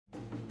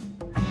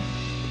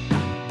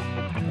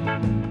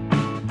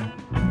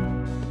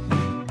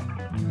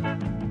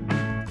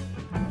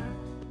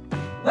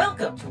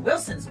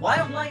Wilson's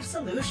Wildlife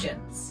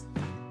Solutions.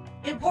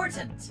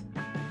 Important.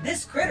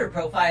 This critter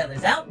profile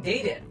is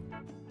outdated.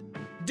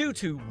 Due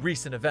to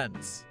recent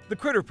events, the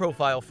critter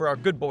profile for our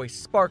good boy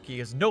Sparky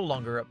is no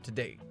longer up to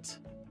date.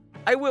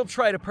 I will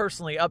try to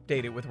personally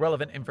update it with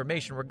relevant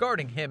information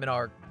regarding him and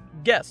our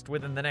guest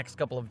within the next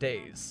couple of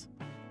days.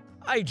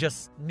 I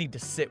just need to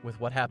sit with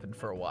what happened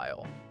for a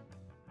while.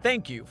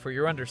 Thank you for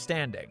your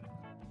understanding.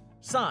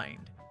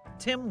 Signed,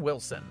 Tim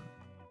Wilson.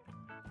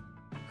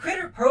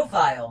 Critter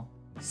profile,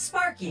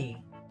 Sparky.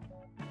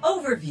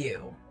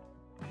 Overview.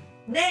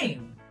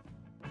 Name,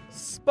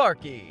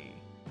 Sparky.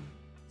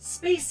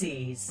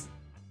 species,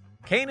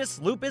 Canis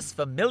lupus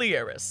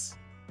familiaris.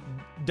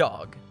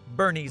 Dog.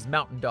 Bernese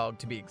mountain dog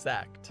to be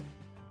exact.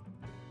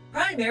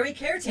 primary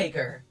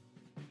caretaker,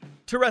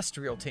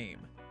 Terrestrial team.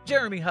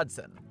 Jeremy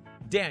Hudson.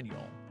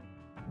 Daniel.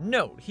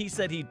 Note, he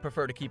said he'd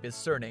prefer to keep his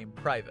surname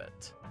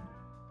private.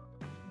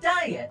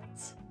 diet,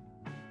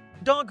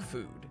 Dog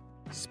food.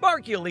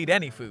 Sparky will eat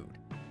any food,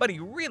 but he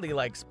really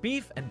likes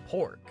beef and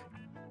pork.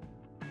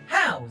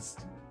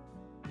 housed,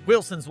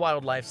 Wilson's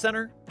Wildlife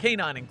Center,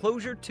 Canine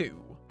Enclosure 2.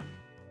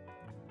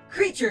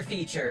 creature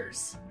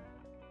features,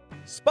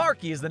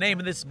 Sparky is the name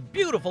of this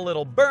beautiful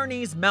little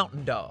Bernese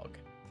mountain dog.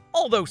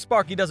 Although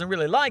Sparky doesn't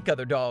really like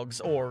other dogs,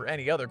 or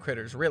any other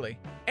critters really,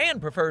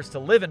 and prefers to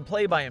live and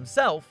play by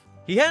himself,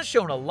 he has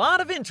shown a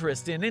lot of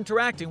interest in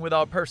interacting with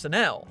our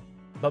personnel.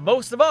 But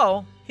most of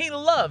all, he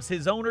loves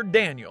his owner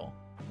Daniel.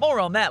 More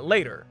on that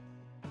later.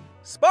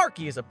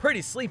 Sparky is a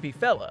pretty sleepy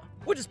fella,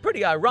 which is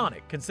pretty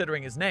ironic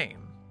considering his name,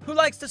 who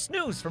likes to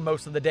snooze for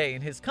most of the day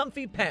in his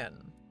comfy pen.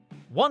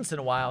 Once in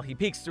a while, he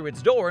peeks through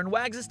its door and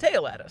wags his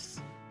tail at us.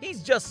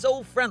 He's just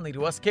so friendly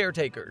to us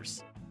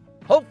caretakers.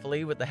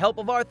 Hopefully, with the help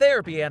of our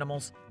therapy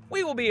animals,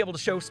 we will be able to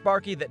show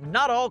Sparky that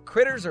not all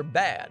critters are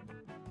bad.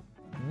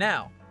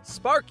 Now,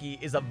 Sparky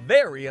is a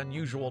very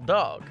unusual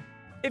dog.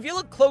 If you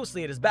look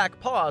closely at his back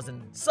paws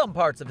and some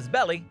parts of his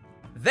belly,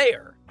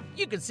 there,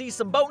 you can see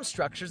some bone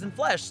structures and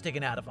flesh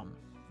sticking out of him.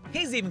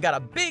 He's even got a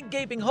big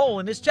gaping hole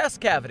in his chest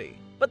cavity,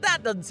 but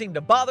that doesn't seem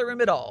to bother him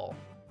at all.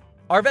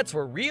 Our vets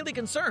were really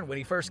concerned when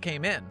he first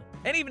came in,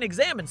 and even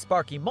examined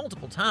Sparky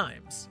multiple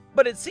times.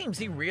 But it seems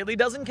he really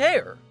doesn't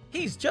care.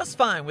 He's just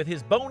fine with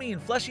his bony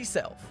and fleshy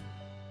self.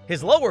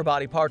 His lower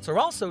body parts are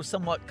also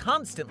somewhat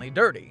constantly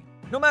dirty,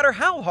 no matter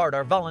how hard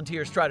our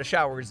volunteers try to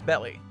shower his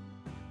belly.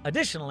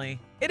 Additionally,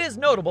 it is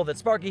notable that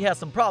Sparky has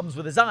some problems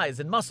with his eyes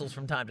and muscles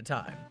from time to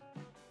time.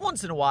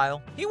 Once in a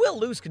while, he will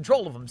lose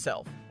control of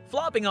himself,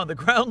 flopping on the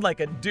ground like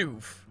a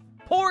doof.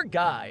 Poor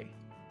guy.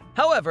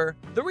 However,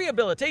 the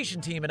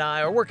rehabilitation team and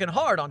I are working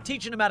hard on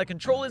teaching him how to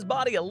control his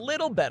body a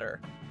little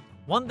better.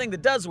 One thing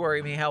that does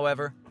worry me,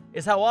 however,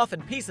 is how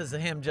often pieces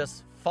of him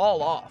just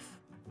fall off.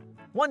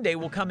 One day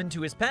we'll come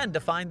into his pen to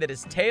find that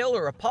his tail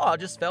or a paw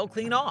just fell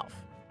clean off,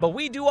 but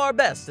we do our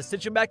best to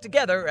stitch him back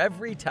together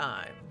every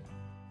time.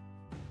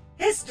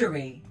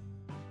 history,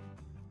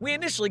 We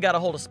initially got a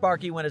hold of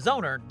Sparky when his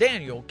owner,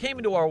 Daniel, came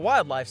into our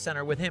wildlife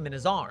center with him in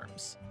his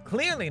arms,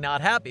 clearly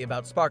not happy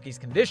about Sparky's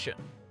condition.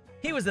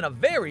 He was in a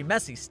very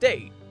messy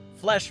state,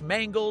 flesh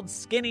mangled,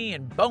 skinny,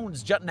 and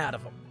bones jutting out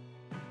of him.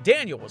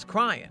 Daniel was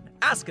crying,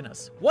 asking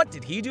us what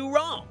did he do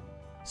wrong,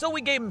 so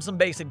we gave him some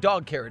basic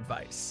dog care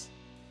advice.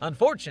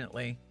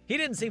 Unfortunately, he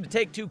didn't seem to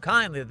take too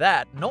kindly to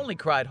that and only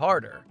cried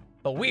harder,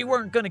 but we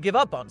weren't going to give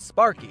up on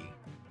Sparky.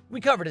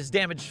 We covered his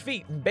damaged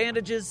feet in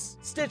bandages,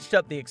 stitched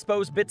up the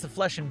exposed bits of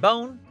flesh and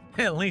bone,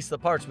 at least the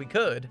parts we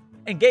could,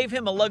 and gave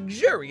him a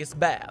luxurious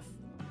bath.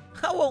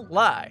 I won't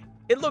lie,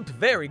 it looked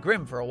very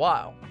grim for a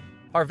while.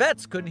 Our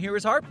vets couldn't hear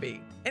his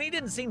heartbeat, and he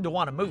didn't seem to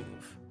want to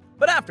move.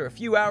 But after a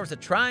few hours of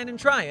trying and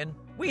trying,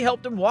 we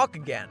helped him walk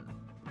again.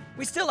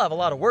 We still have a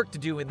lot of work to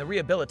do in the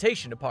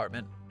rehabilitation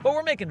department, but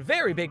we're making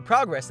very big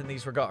progress in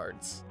these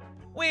regards.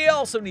 We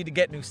also need to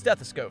get new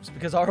stethoscopes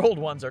because our old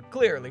ones are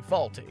clearly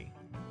faulty.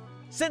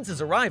 Since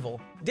his arrival,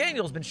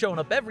 Daniel's been showing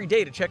up every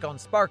day to check on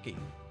Sparky.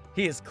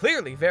 He is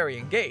clearly very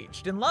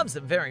engaged and loves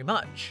him very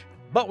much,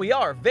 but we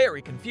are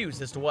very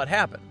confused as to what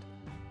happened.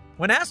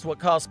 When asked what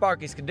caused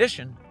Sparky's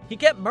condition, he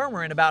kept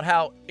murmuring about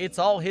how it's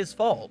all his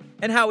fault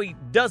and how he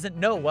doesn't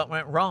know what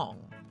went wrong.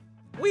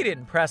 We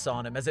didn't press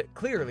on him as it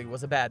clearly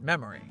was a bad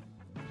memory.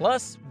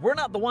 Plus, we're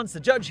not the ones to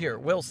judge here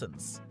at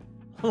Wilson's.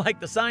 Like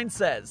the sign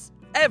says,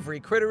 every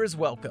critter is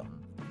welcome.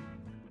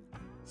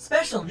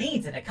 special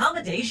needs and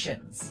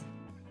accommodations,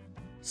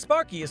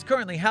 Sparky is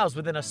currently housed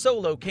within a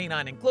solo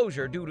canine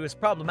enclosure due to his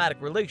problematic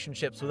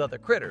relationships with other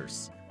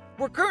critters.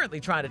 We're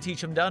currently trying to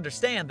teach him to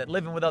understand that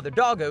living with other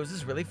doggos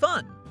is really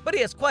fun, but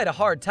he has quite a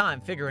hard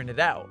time figuring it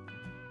out.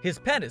 His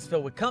pen is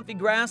filled with comfy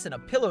grass and a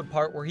pillowed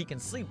part where he can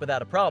sleep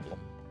without a problem.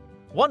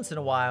 Once in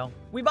a while,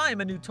 we buy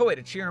him a new toy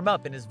to cheer him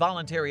up in his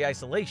voluntary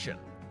isolation,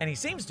 and he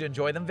seems to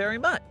enjoy them very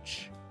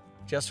much.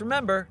 Just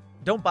remember,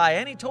 don't buy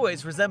any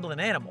toys resembling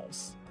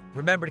animals.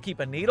 Remember to keep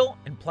a needle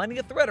and plenty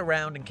of thread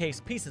around in case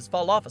pieces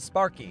fall off of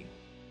Sparky.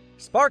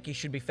 Sparky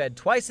should be fed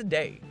twice a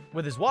day,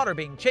 with his water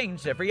being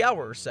changed every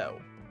hour or so.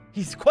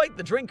 He's quite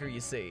the drinker, you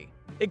see.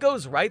 It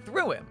goes right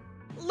through him.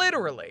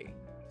 Literally.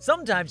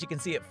 Sometimes you can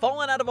see it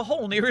falling out of a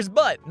hole near his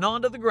butt and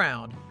onto the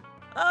ground.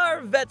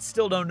 Our vets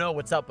still don't know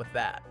what's up with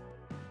that.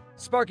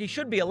 Sparky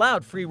should be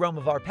allowed free roam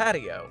of our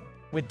patio,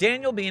 with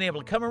Daniel being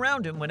able to come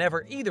around him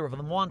whenever either of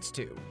them wants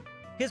to.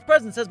 His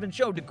presence has been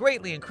shown to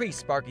greatly increase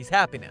Sparky's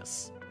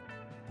happiness.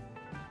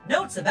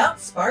 Notes about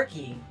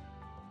Sparky.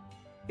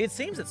 It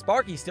seems that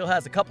Sparky still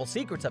has a couple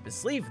secrets up his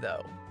sleeve,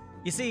 though.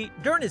 You see,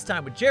 during his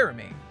time with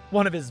Jeremy,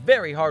 one of his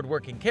very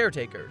hard-working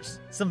caretakers,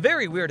 some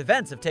very weird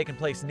events have taken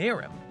place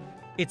near him.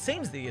 It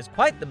seems that he is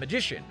quite the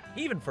magician,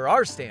 even for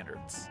our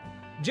standards.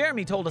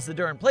 Jeremy told us that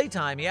during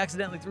playtime he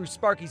accidentally threw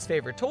Sparky's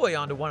favorite toy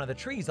onto one of the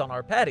trees on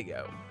our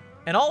patio.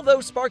 And although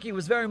Sparky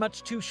was very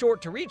much too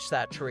short to reach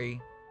that tree,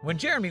 when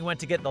Jeremy went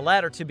to get the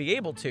ladder to be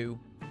able to,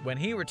 when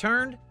he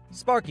returned,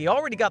 Sparky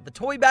already got the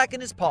toy back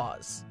in his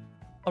paws.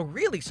 A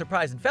really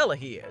surprising fella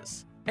he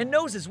is, and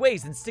knows his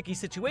ways in sticky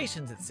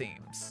situations, it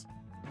seems.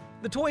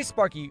 The toy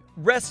Sparky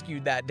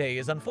rescued that day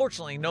is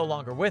unfortunately no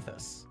longer with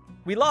us.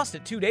 We lost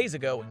it 2 days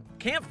ago and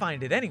can't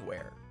find it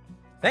anywhere.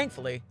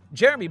 Thankfully,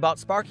 Jeremy bought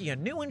Sparky a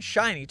new and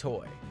shiny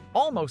toy,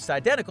 almost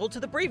identical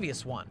to the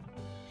previous one.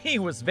 He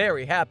was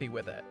very happy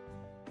with it.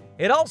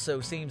 It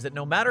also seems that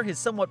no matter his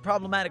somewhat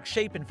problematic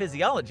shape and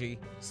physiology,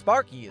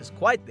 Sparky is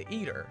quite the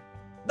eater.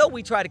 Though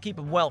we try to keep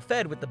him well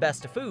fed with the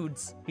best of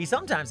foods, he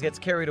sometimes gets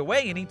carried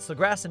away and eats the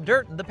grass and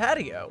dirt in the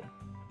patio.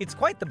 It's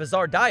quite the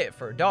bizarre diet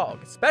for a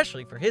dog,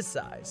 especially for his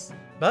size.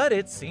 But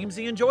it seems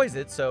he enjoys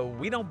it, so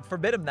we don't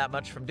forbid him that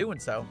much from doing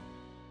so.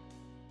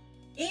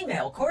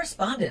 Email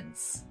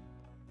correspondence.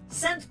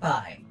 Sent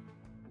by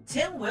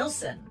Tim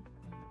Wilson.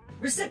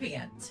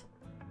 Recipient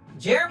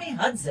Jeremy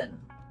Hudson.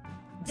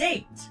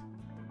 Date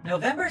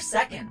November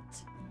 2nd.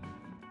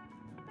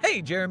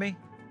 Hey Jeremy,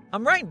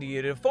 I'm writing to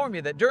you to inform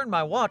you that during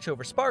my watch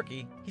over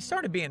Sparky, he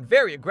started being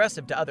very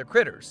aggressive to other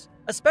critters,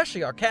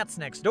 especially our cats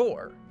next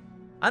door.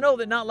 I know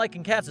that not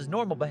liking cats is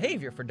normal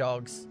behavior for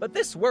dogs, but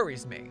this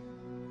worries me.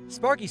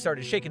 Sparky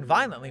started shaking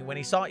violently when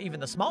he saw even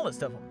the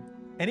smallest of them,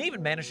 and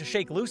even managed to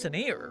shake loose an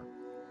ear.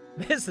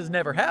 This has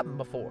never happened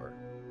before.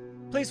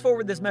 Please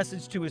forward this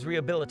message to his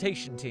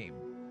rehabilitation team.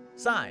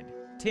 Signed,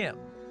 Tim.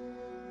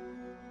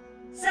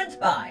 Sent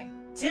by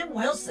Tim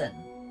Wilson.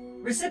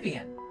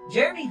 Recipient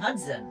Jeremy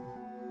Hudson.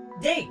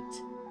 Date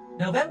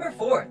November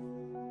 4th.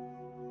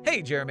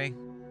 Hey Jeremy,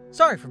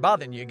 sorry for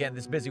bothering you again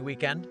this busy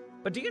weekend,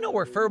 but do you know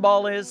where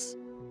Furball is?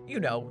 You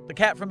know, the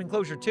cat from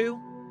Enclosure 2?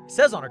 It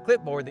says on her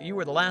clipboard that you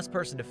were the last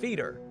person to feed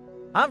her.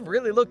 I've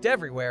really looked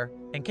everywhere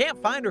and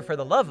can't find her for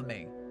the love of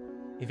me.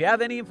 If you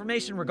have any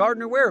information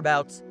regarding her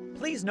whereabouts,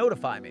 please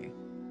notify me.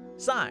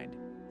 Signed,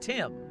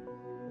 Tim.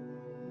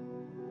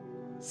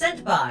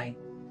 Sent by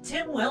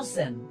Tim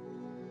Wilson.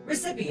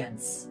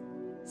 Recipients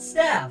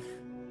staff,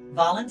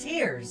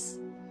 volunteers,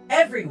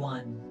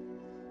 everyone.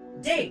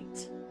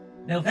 Date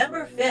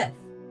November 5th.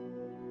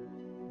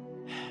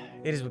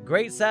 It is with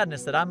great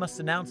sadness that I must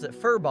announce that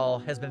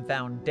Furball has been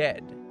found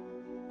dead.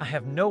 I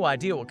have no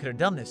idea what could have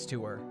done this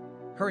to her.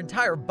 Her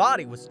entire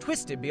body was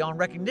twisted beyond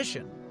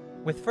recognition,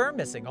 with fur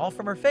missing all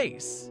from her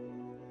face.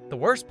 The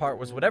worst part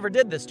was whatever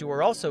did this to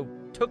her also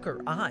took her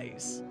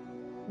eyes.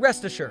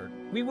 Rest assured,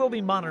 we will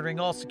be monitoring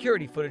all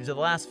security footage of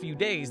the last few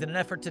days in an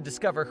effort to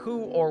discover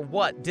who or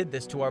what did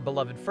this to our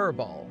beloved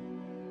Furball.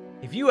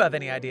 If you have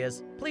any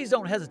ideas, please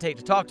don't hesitate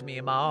to talk to me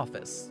in my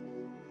office.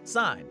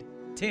 Signed,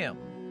 Tim.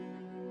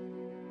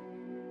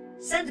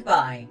 Sent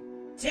by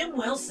Tim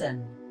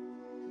Wilson.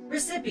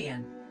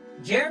 Recipient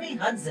Jeremy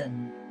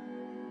Hudson.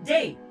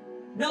 Date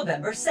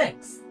November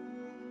 6th.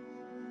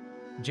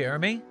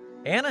 Jeremy,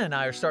 Anna and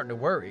I are starting to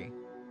worry.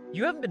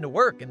 You haven't been to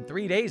work in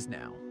 3 days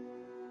now.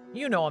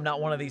 You know I'm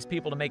not one of these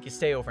people to make you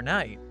stay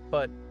overnight,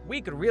 but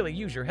we could really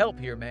use your help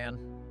here, man.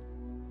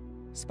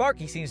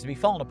 Sparky seems to be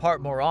falling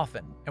apart more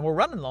often, and we're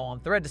running low on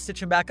thread to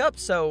stitch him back up,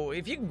 so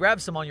if you can grab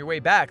some on your way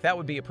back, that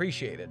would be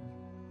appreciated.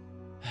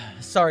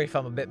 Sorry if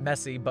I'm a bit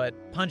messy, but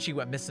Punchy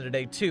went missing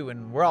today too,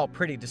 and we're all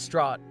pretty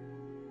distraught.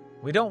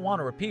 We don't want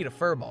to repeat a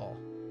Furball.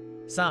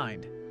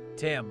 Signed,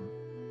 Tim.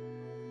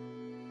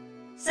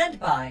 Sent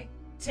by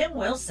Tim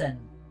Wilson.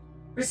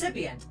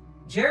 Recipient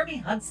Jeremy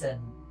Hudson.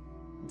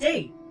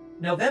 Date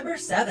November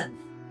 7th.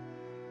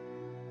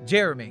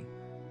 Jeremy,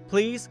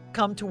 please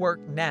come to work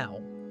now.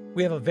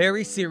 We have a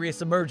very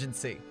serious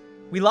emergency.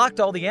 We locked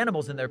all the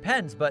animals in their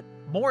pens, but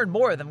more and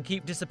more of them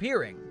keep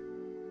disappearing.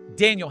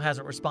 Daniel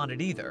hasn't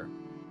responded either.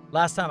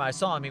 Last time I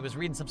saw him, he was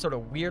reading some sort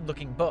of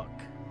weird-looking book.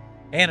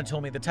 Anna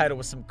told me the title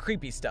was some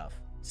creepy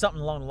stuff,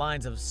 something along the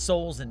lines of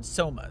Souls and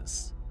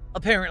Somas.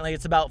 Apparently,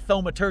 it's about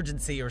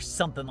thaumaturgency or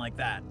something like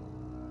that.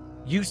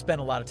 You spent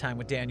a lot of time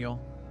with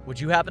Daniel. Would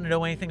you happen to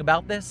know anything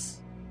about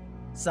this?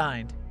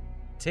 Signed,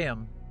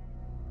 Tim.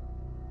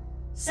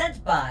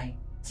 Sent by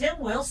Tim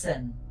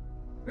Wilson.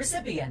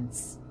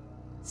 Recipients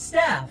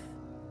staff,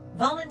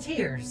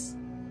 volunteers,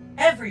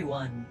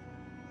 everyone.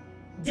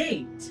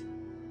 Date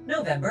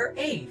November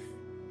 8th.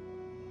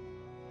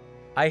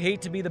 I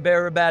hate to be the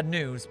bearer of bad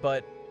news,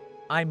 but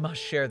I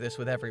must share this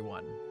with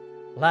everyone.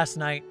 Last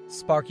night,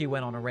 Sparky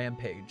went on a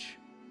rampage.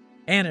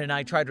 Anna and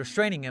I tried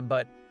restraining him,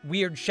 but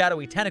weird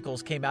shadowy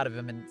tentacles came out of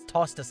him and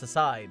tossed us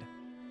aside.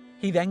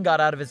 He then got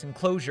out of his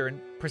enclosure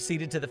and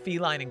proceeded to the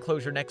feline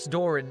enclosure next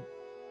door, and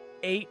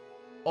ate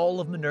all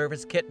of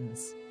Minerva's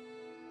kittens.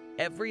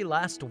 Every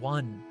last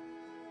one.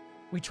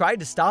 We tried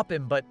to stop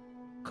him, but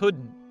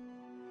couldn't.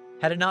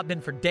 Had it not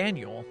been for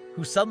Daniel,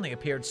 who suddenly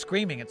appeared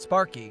screaming at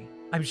Sparky,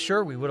 I'm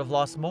sure we would have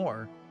lost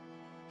more.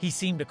 He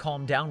seemed to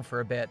calm down for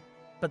a bit,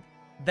 but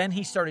then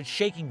he started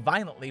shaking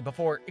violently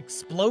before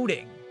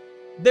exploding.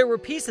 There were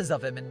pieces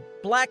of him and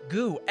black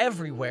goo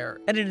everywhere,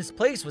 and in his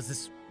place was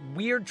this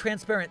weird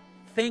transparent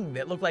thing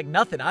that looked like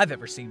nothing I've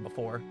ever seen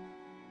before.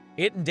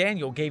 It and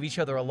Daniel gave each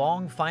other a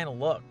long final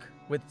look,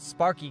 with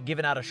Sparky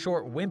giving out a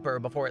short whimper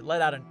before it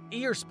let out an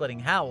ear-splitting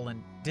howl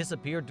and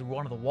disappeared through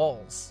one of the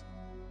walls.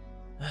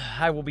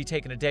 I will be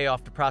taking a day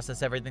off to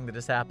process everything that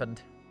has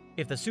happened.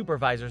 If the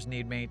supervisors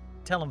need me,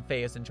 tell them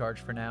Faye is in charge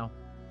for now.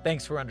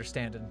 Thanks for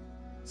understanding.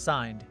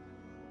 Signed,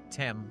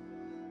 Tim.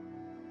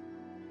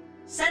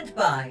 Sent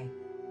by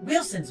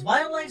Wilson's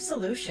Wildlife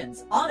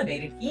Solutions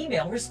Automated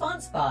Email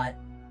Response Bot.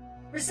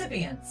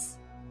 Recipients: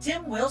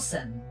 Tim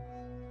Wilson.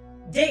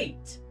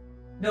 Date: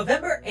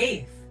 November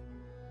 8th.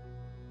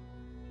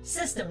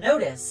 System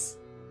notice: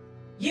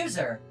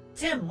 User: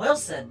 Tim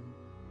Wilson.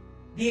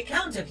 The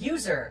account of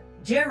user: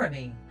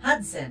 Jeremy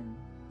Hudson.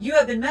 You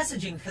have been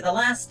messaging for the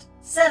last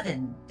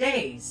 7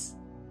 days.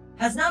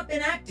 Has not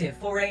been active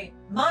for a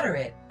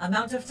moderate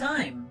amount of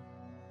time.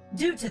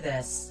 Due to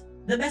this,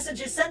 the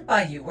messages sent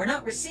by you were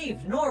not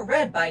received nor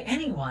read by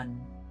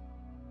anyone.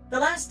 The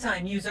last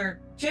time user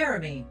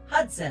Jeremy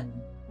Hudson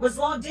was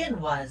logged in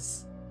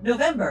was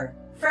November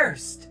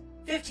 1st,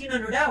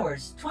 1500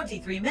 hours,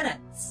 23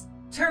 minutes.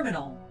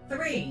 Terminal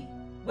 3,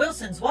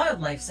 Wilson's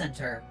Wildlife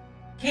Center,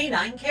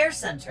 Canine Care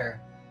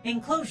Center,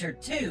 Enclosure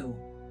 2,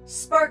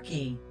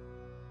 Sparky.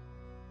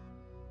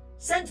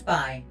 Sent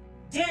by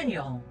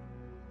Daniel.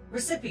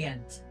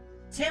 Recipient: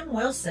 Tim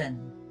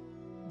Wilson.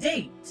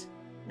 Date: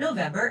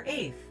 November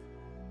 8th.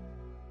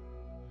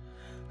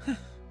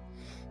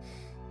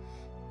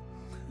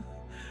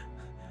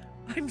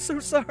 I'm so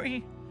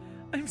sorry.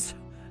 I'm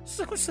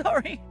so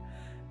sorry.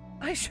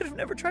 I should have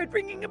never tried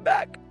bringing him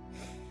back.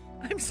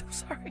 I'm so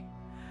sorry.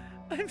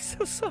 I'm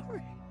so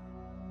sorry.